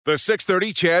The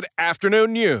 6:30 CHED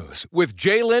Afternoon News with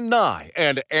Jaylen Nye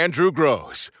and Andrew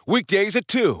Gross. Weekdays at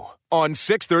 2 on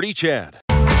 6:30 CHED.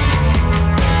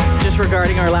 Just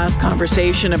regarding our last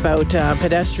conversation about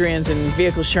pedestrians and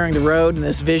vehicles sharing the road and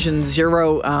this Vision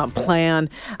Zero plan,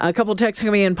 a couple texts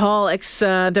coming in. Paul,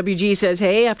 ex-WG, says,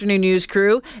 hey, afternoon news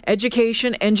crew,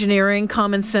 education, engineering,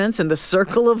 common sense, and the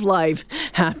circle of life.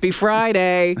 Happy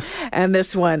Friday. And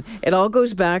this one, it all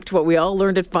goes back to what we all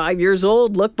learned at 5 years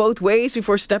old. Look both ways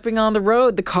before stepping on the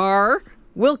road. The car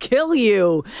will kill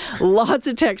you. Lots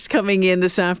of texts coming in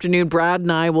this afternoon. Brad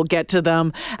and I will get to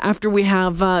them after we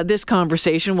have this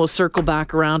conversation. We'll circle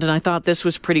back around, and I thought this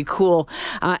was pretty cool.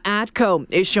 ATCO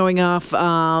is showing off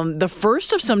the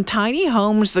first of some tiny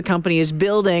homes the company is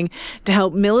building to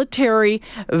help military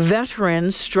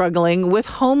veterans struggling with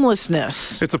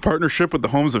homelessness. It's a partnership with the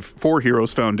Homes for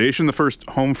Heroes Foundation. The first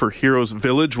Home for Heroes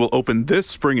village will open this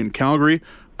spring in Calgary,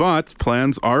 but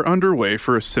plans are underway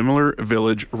for a similar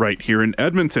village right here in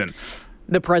Edmonton.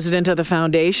 The president of the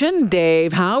foundation,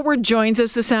 Dave Howard, joins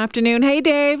us this afternoon. Hey,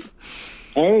 Dave.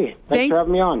 Hey, thanks for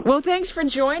having me on. Well, thanks for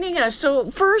joining us. So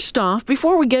first off,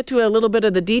 before we get to a little bit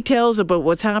of the details about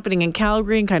what's happening in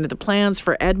Calgary and kind of the plans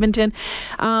for Edmonton,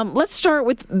 let's start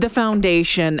with the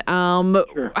foundation.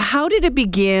 Sure. How did it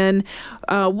begin?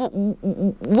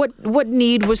 What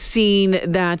need was seen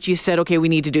that you said, okay, we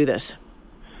need to do this?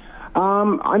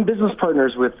 I'm business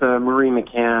partners with Murray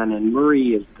McCann, and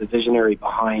Murray is the visionary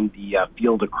behind the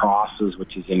Field of Crosses,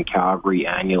 which is in Calgary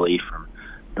annually from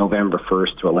November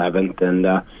 1st to 11th.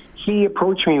 And he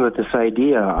approached me with this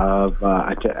idea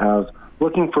of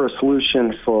looking for a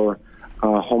solution for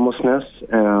homelessness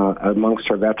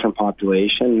amongst our veteran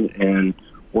population and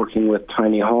working with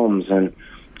tiny homes. And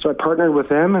so I partnered with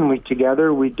them, and we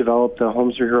developed the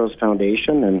Homes for Heroes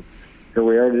Foundation, and here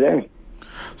we are today.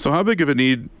 So how big of a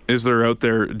need is there out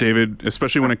there, David,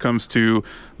 especially when it comes to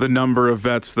the number of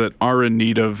vets that are in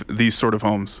need of these sort of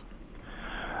homes?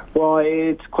 Well,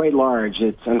 it's quite large.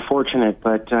 It's unfortunate,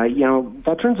 but,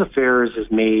 Veterans Affairs has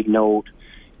made note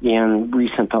in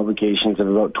recent publications of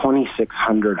about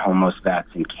 2,600 homeless vets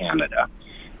in Canada.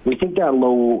 We think that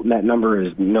number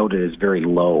is noted as very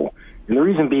low. And the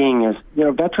reason being is,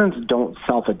 veterans don't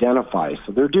self-identify,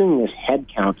 so they're doing this head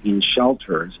count in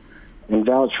shelters, and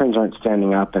veterans aren't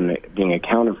standing up and being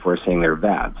accounted for saying they're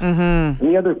vets. Mm-hmm.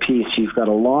 And the other piece, you've got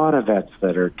a lot of vets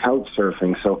that are couch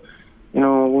surfing. So,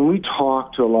 when we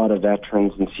talk to a lot of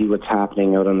veterans and see what's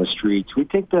happening out on the streets, we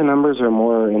think the numbers are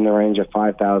more in the range of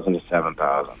 5,000 to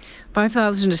 7,000.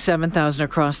 5,000 to 7,000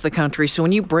 across the country. So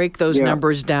when you break those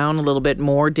numbers down a little bit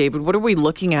more, David, what are we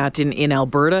looking at in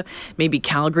Alberta, maybe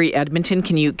Calgary, Edmonton?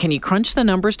 Can you crunch the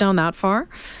numbers down that far?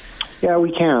 Yeah,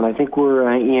 we can. I think we're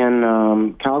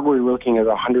in Calgary, we're looking at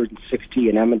 160,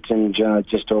 in Edmonton,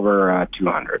 just over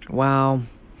 200. Wow.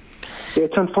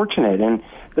 It's unfortunate. And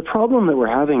the problem that we're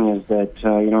having is that,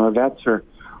 our vets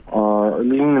are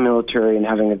leaving the military and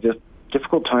having a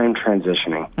difficult time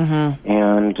transitioning. Mm-hmm.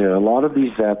 And a lot of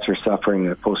these vets are suffering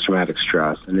with post-traumatic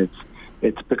stress. And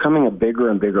it's becoming a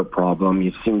bigger and bigger problem.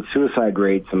 You've seen suicide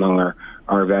rates among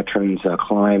our veterans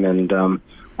climb, and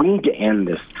we need to end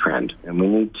this trend, and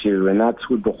that's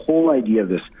what the whole idea of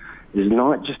this is,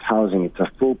 not just housing, it's a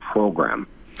full program.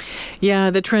 Yeah,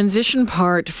 the transition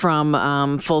part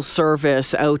from full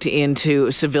service out into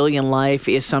civilian life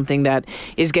is something that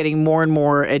is getting more and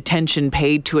more attention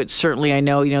paid to it. Certainly, I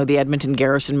know, the Edmonton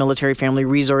Garrison Military Family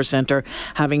Resource Center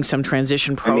having some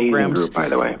transition programs. Amazing group, by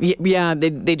the way. Yeah,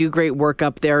 they do great work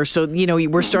up there. So,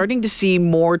 we're starting to see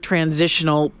more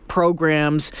transitional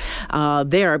programs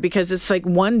there, because it's like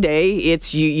one day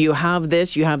it's you have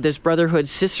this brotherhood,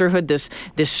 sisterhood, this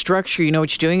structure, you know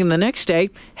what you're doing, and the next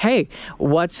day, hey,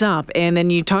 what's up? And then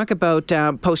you talk about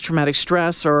post-traumatic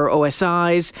stress or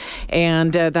OSIs,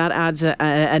 and that adds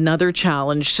another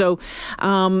challenge. So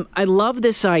I love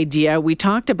this idea. We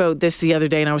talked about this the other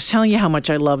day, and I was telling you how much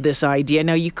I love this idea.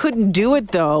 Now, you couldn't do it,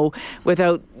 though,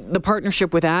 without the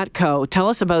partnership with ATCO. Tell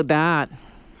us about that.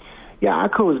 Yeah,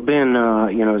 ATCO has been,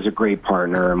 is a great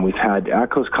partner, and we've had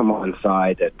ATCO's come on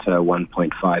side at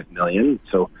 $1.5 million.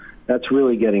 So that's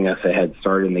really getting us a head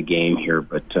start in the game here.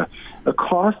 But the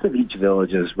cost of each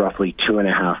village is roughly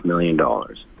 $2.5 million.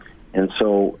 And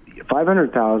so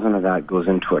 $500,000 of that goes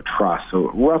into a trust, so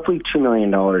roughly $2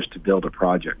 million to build a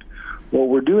project. What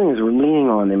we're doing is we're leaning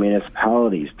on the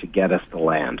municipalities to get us the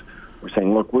land. We're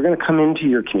saying, look, we're going to come into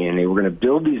your community. We're going to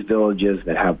build these villages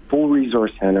that have full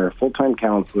resource center, full-time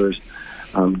counselors,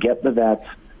 get the vets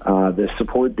the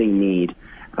support they need.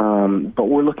 But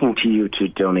we're looking to you to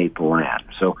donate the land.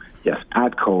 So, yes,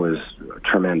 ATCO is a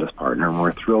tremendous partner, and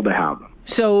we're thrilled to have them.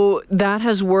 So that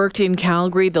has worked in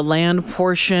Calgary, the land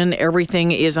portion,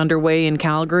 everything is underway in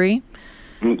Calgary?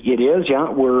 It is,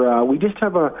 yeah. We just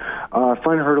have a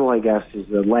fun hurdle, I guess, is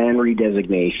the land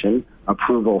redesignation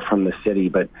approval from the city.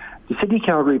 But the city of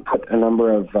Calgary put a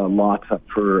number of lots up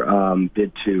for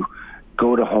bid to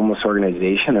go to homeless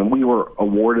organization, and we were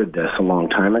awarded this a long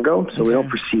time ago, so we don't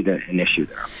perceive an issue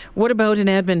there. What about in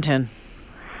Edmonton?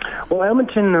 Well,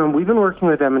 Edmonton, we've been working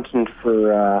with Edmonton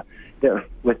for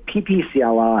with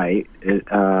PPCLI,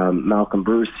 Malcolm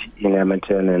Bruce in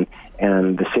Edmonton,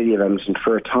 and the city of Edmonton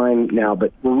for a time now,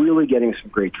 but we're really getting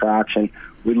some great traction.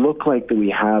 We look like that we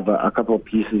have a couple of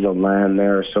pieces of land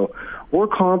there, so we're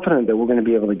confident that we're going to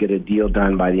be able to get a deal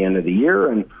done by the end of the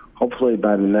year, and hopefully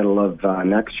by the middle of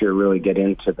next year really get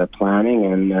into the planning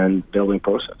and building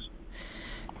process.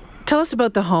 Tell us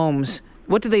about the homes.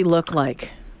 What do they look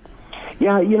like?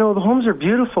 Yeah, the homes are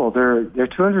beautiful. They're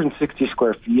 260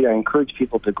 square feet. I encourage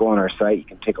people to go on our site. You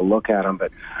can take a look at them.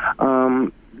 But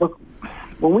look,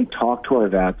 when we talked to our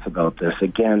vets about this,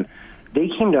 again, they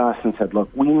came to us and said, look,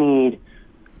 we need,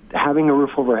 having a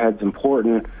roof over our heads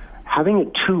important. Having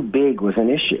it too big was an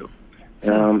issue.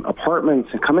 Apartments,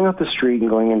 and coming off the street and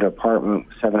going into an apartment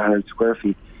with 700 square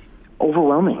feet,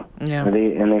 overwhelming. Yeah.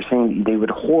 And they're saying they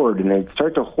would hoard, and they'd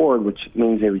start to hoard, which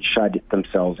means they would shut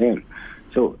themselves in.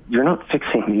 So you're not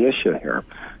fixing the issue here.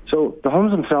 So the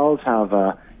homes themselves have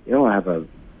a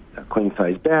queen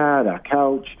size bed, a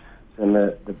couch, and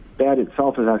the bed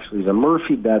itself is actually a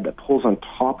Murphy bed that pulls on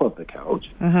top of the couch.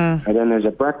 Mm-hmm. And then there's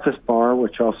a breakfast bar,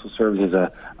 which also serves as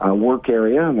a work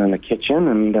area, and then a kitchen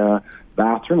and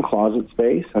bathroom, closet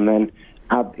space. And then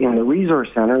in the resource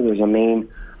center, there's a main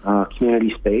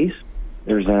community space.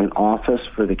 There's an office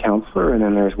for the counselor, and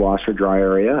then there's washer dry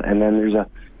area, and then there's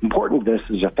important to this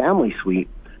is a family suite,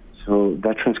 so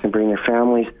veterans can bring their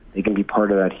families. They can be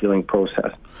part of that healing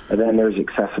process. And then there's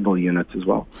accessible units as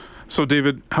well. So,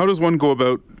 David, how does one go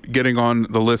about getting on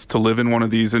the list to live in one of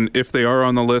these? And if they are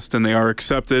on the list and they are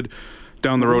accepted,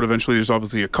 down the road, eventually there's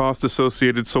obviously a cost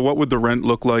associated. So what would the rent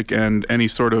look like and any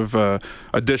sort of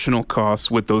additional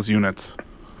costs with those units?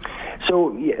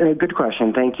 So, good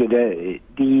question. Thank you.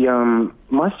 The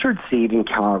Mustard Seed in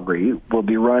Calgary will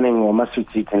be running, Mustard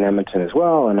Seed's in Edmonton as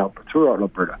well, and throughout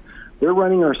Alberta. They're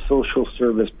running our social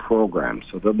service program.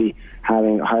 So they'll be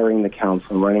hiring the council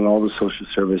and running all the social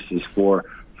services for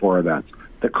events.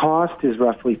 The cost is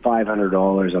roughly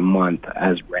 $500 a month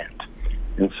as rent.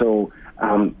 And so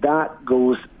that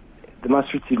goes, the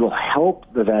Mustard Seed will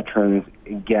help the veterans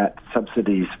get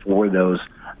subsidies for those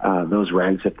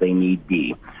rents if they need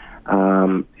be.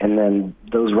 And then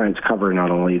those rents cover not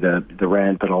only the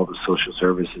rent, but all the social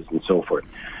services and so forth.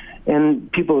 And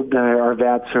our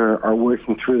vets are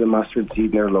working through the Mustard Seed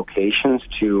in their locations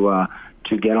to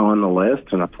get on the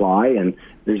list and apply. And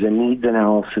there's a needs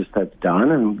analysis that's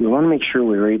done, and we want to make sure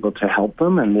we're able to help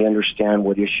them and they understand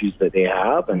what issues that they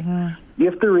have. And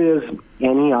if there is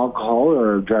any alcohol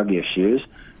or drug issues,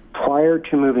 prior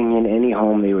to moving in any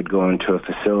home, they would go into a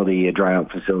facility, a dry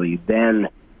out facility, then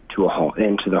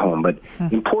into the home. But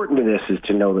important to this is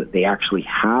to know that they actually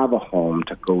have a home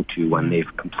to go to when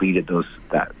they've completed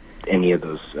any of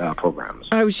those programs.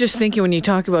 I was just thinking, when you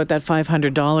talk about that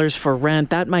 $500 for rent,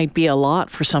 that might be a lot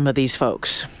for some of these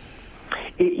folks.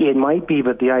 It might be,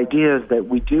 but the idea is that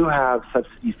we do have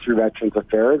subsidies through Veterans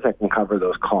Affairs that can cover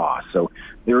those costs. So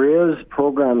there is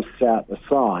programs set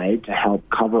aside to help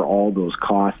cover all those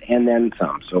costs and then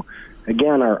some. So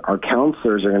again, our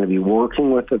counselors are going to be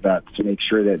working with the vets to make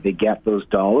sure that they get those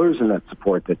dollars and that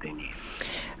support that they need.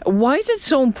 Why is it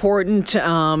so important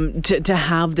to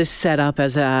have this set up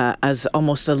as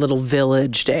almost a little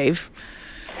village, Dave?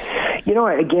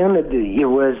 Again, it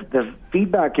was the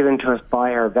feedback given to us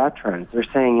by our veterans. They're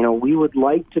saying, we would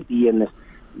like to be in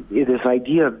this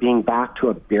idea of being back to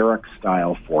a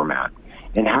barrack-style format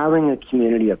and having a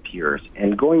community of peers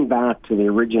and going back to the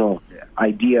original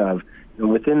idea of,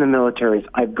 within the militaries,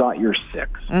 I've got your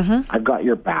six. Mm-hmm. I've got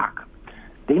your back.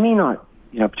 They may not,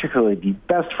 particularly be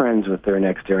best friends with their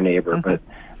next door neighbor, but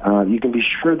you can be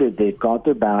sure that they've got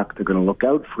their back. They're going to look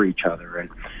out for each other. And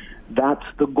that's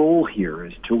the goal here,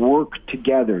 is to work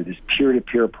together, this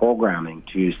peer-to-peer programming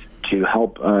to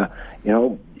help,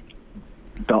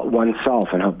 oneself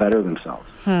and help better themselves.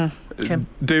 Okay.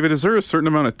 David, is there a certain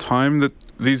amount of time that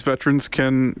these veterans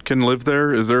can live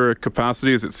there? Is there a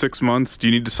capacity? Is it 6 months? Do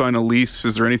you need to sign a lease?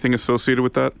 Is there anything associated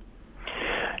with that?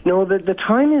 No, the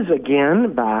time is,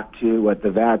 again, back to what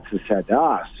the vets have said to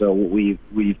us. So what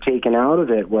we've taken out of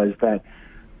it was that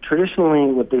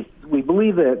traditionally we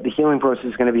believe that the healing process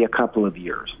is going to be a couple of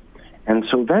years. And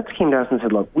so vets came to us and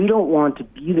said, look, we don't want to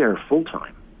be there full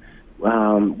time.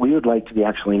 we would like to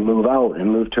actually move out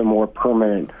and move to a more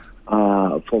permanent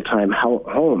full-time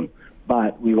home.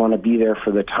 But we want to be there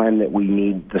for the time that we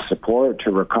need the support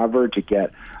to recover, to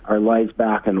get our lives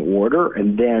back in order,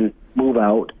 and then move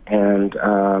out and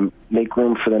make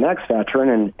room for the next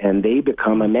veteran, and they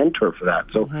become a mentor for that.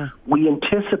 So we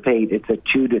anticipate it's a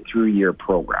 2 to 3 year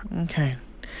program. Okay.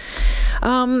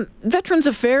 Veterans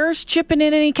Affairs chipping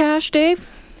in any cash, Dave?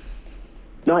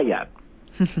 Not yet.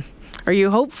 Are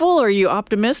you hopeful? Are you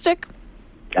optimistic?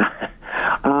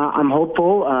 I'm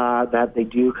hopeful that they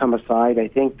do come aside. I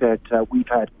think that we've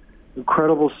had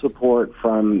incredible support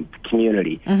from the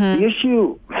community. The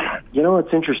issue,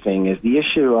 what's interesting is the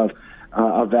issue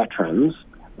of veterans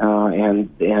and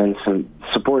some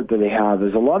support that they have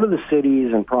is a lot of the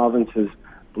cities and provinces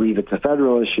believe it's a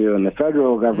federal issue, and the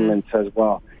federal government says,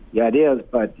 well, yeah, it is,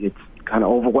 but it's kind of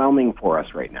overwhelming for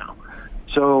us right now.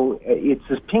 So it's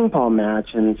this ping pong match,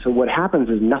 and so what happens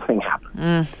is nothing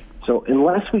happens. So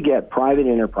unless we get private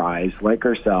enterprise like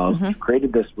ourselves, we've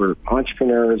created this, we're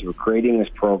entrepreneurs, we're creating this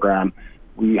program.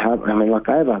 I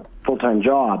have a full-time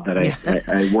job that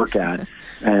I work at,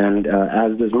 and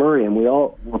as does Murray, and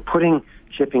we're putting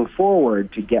shipping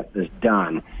forward to get this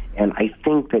done. And I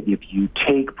think that if you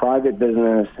take private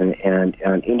business and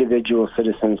individual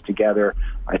citizens together,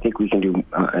 I think we can do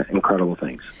incredible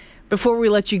things. Before we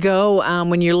let you go,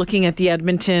 when you're looking at the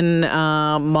Edmonton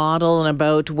model and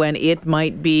about when it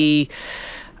might be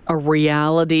a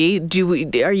reality,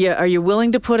 are you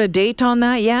willing to put a date on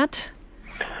that yet?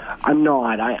 I'm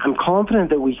not. I'm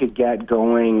confident that we could get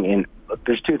going. And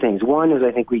there's two things. One is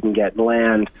I think we can get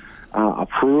land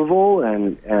approval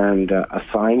and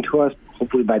assigned to us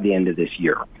hopefully by the end of this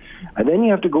year. And then you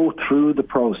have to go through the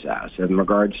process in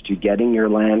regards to getting your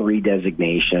land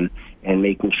redesignation and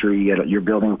making sure you get your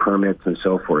building permits and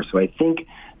so forth. So I think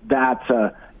that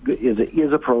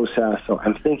is a process. So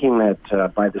I'm thinking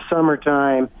that by the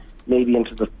summertime, maybe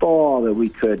into the fall, that we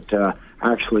could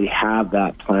actually have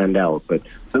that planned out. But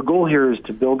the goal here is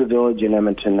to build a village in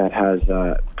Edmonton that has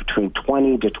between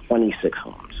 20 to 26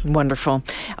 homes. Wonderful.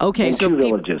 Okay, and so two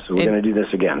villages, so we're going to do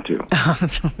this again too.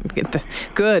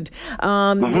 Good.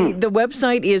 The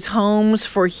website is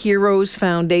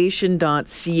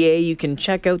homesforheroesfoundation.ca. You can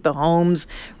check out the homes,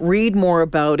 read more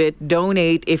about it,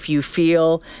 donate if you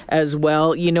feel as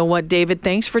well. You know what, David?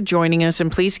 Thanks for joining us,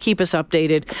 and please keep us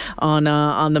updated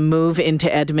on the move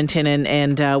into Edmonton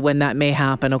and when that may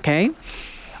happen. Okay.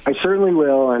 I certainly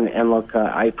will, and look,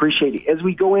 I appreciate it. As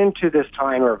we go into this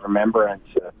time of remembrance,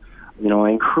 I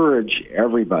encourage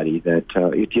everybody that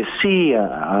if you see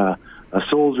a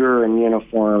soldier in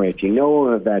uniform, if you know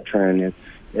a veteran,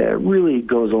 it really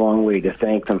goes a long way to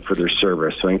thank them for their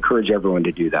service. So I encourage everyone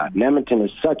to do that. And Edmonton is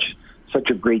such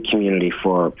a great community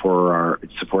for our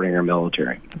supporting our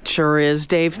military. It sure is.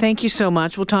 Dave, thank you so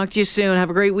much. We'll talk to you soon.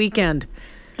 Have a great weekend.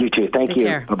 You too. Thank you.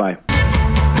 Care. Bye-bye.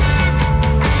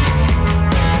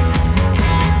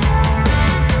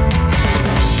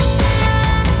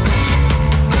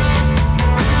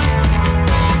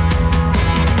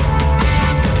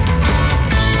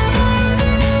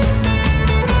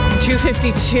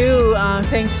 Thanks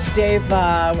to Dave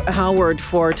Howard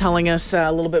for telling us a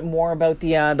little bit more about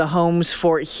the Homes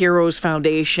for Heroes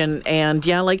Foundation. And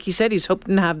yeah, like he said, he's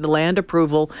hoping to have the land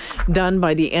approval done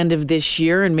by the end of this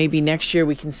year, and maybe next year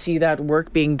we can see that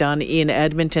work being done in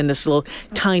Edmonton, this little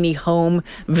tiny home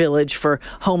village for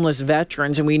homeless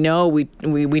veterans. And we know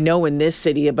we know in this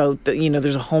city about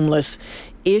there's a homeless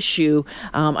issue.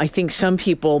 I think some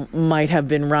people might have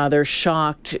been rather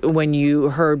shocked when you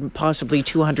heard possibly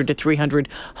 200 to 300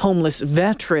 homeless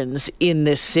veterans in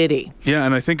this city. Yeah,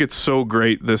 and I think it's so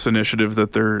great, this initiative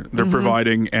that they're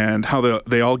providing, and how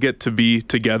they all get to be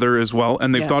together as well.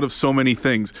 And they've thought of so many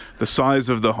things. The size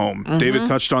of the home. David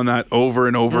touched on that over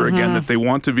and over again, that they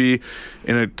want to be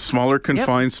in a smaller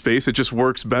confined space. It just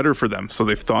works better for them. So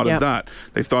they've thought of that.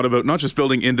 They've thought about not just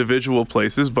building individual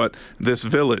places, but this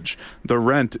village. The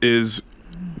rent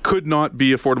could not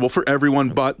be affordable for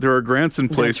everyone, but there are grants in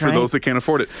place for those that can't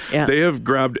afford it. Yeah. They have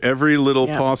grabbed every little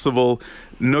possible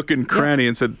nook and cranny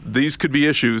and said, these could be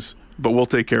issues, but we'll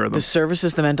take care of them. The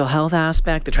services, the mental health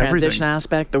aspect, the transition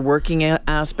aspect, the working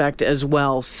aspect as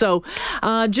well. So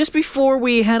just before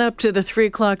we head up to the 3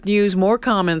 o'clock news, more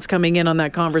comments coming in on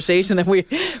that conversation that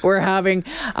we're having.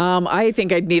 I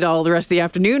think I'd need all the rest of the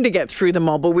afternoon to get through them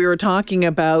all, but we were talking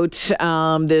about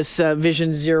this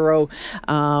Vision Zero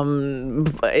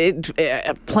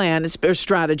plan, or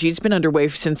strategy. It's been underway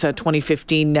since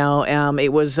 2015 now.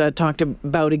 It was talked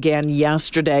about again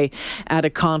yesterday at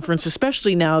a conference,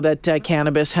 especially now that that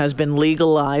cannabis has been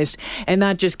legalized, and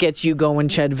that just gets you going,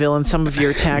 Chedville, in some of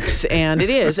your texts. And it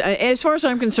is, as far as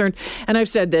I'm concerned, and I've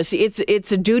said this,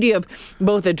 it's a duty of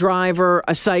both a driver,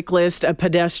 a cyclist, a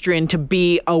pedestrian to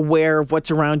be aware of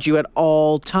what's around you at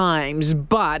all times.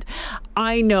 But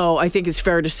I think it's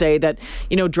fair to say that,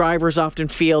 drivers often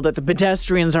feel that the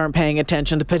pedestrians aren't paying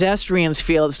attention. The pedestrians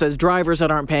feel it's the drivers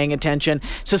that aren't paying attention.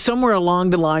 So somewhere along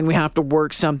the line, we have to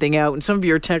work something out. And some of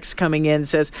your texts coming in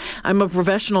says, I'm a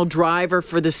professional driver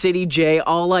for the city, Jay.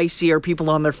 All I see are people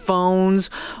on their phones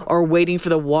or waiting for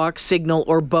the walk signal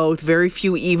or both. Very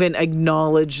few even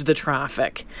acknowledge the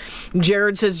traffic.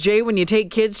 Jared says, Jay, when you take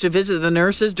kids to visit the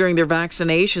nurses during their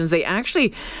vaccinations, they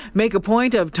actually make a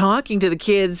point of talking to the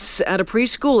kids at a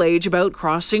preschool age about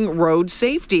crossing road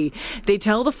safety. They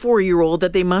tell the 4-year-old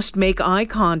that they must make eye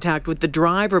contact with the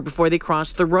driver before they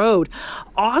cross the road.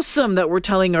 Awesome that we're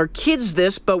telling our kids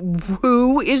this, but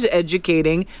who is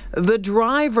educating the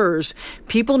drivers?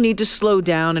 People need to slow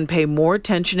down and pay more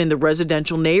attention in the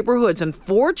residential neighborhoods.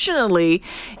 Unfortunately,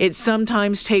 it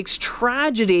sometimes takes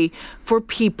tragedy for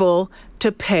people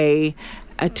to pay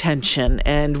attention,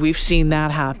 and we've seen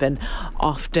that happen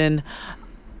often.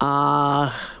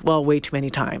 Way too many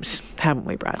times, haven't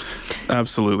we, Brad?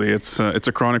 Absolutely. It's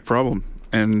a chronic problem.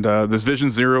 And this Vision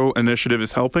Zero initiative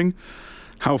is helping.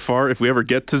 How far, if we ever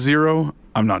get to zero,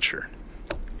 I'm not sure.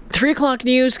 3 o'clock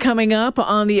news coming up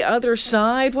on the other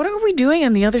side. What are we doing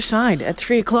on the other side at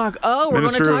 3 o'clock? Oh, we're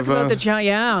going to talk about the chat.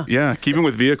 Yeah. Yeah, keeping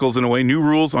with vehicles in a way, new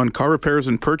rules on car repairs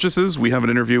and purchases. We have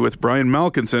an interview with Brian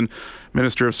Malkinson,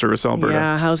 Minister of Service Alberta.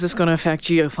 Yeah, how's this going to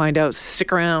affect you? You'll find out.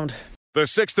 Stick around. The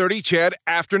 6:30 CHED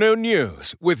Afternoon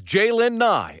News with Jaylen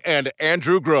Nye and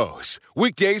Andrew Gross.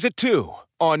 Weekdays at 2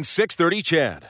 on 6:30 CHED.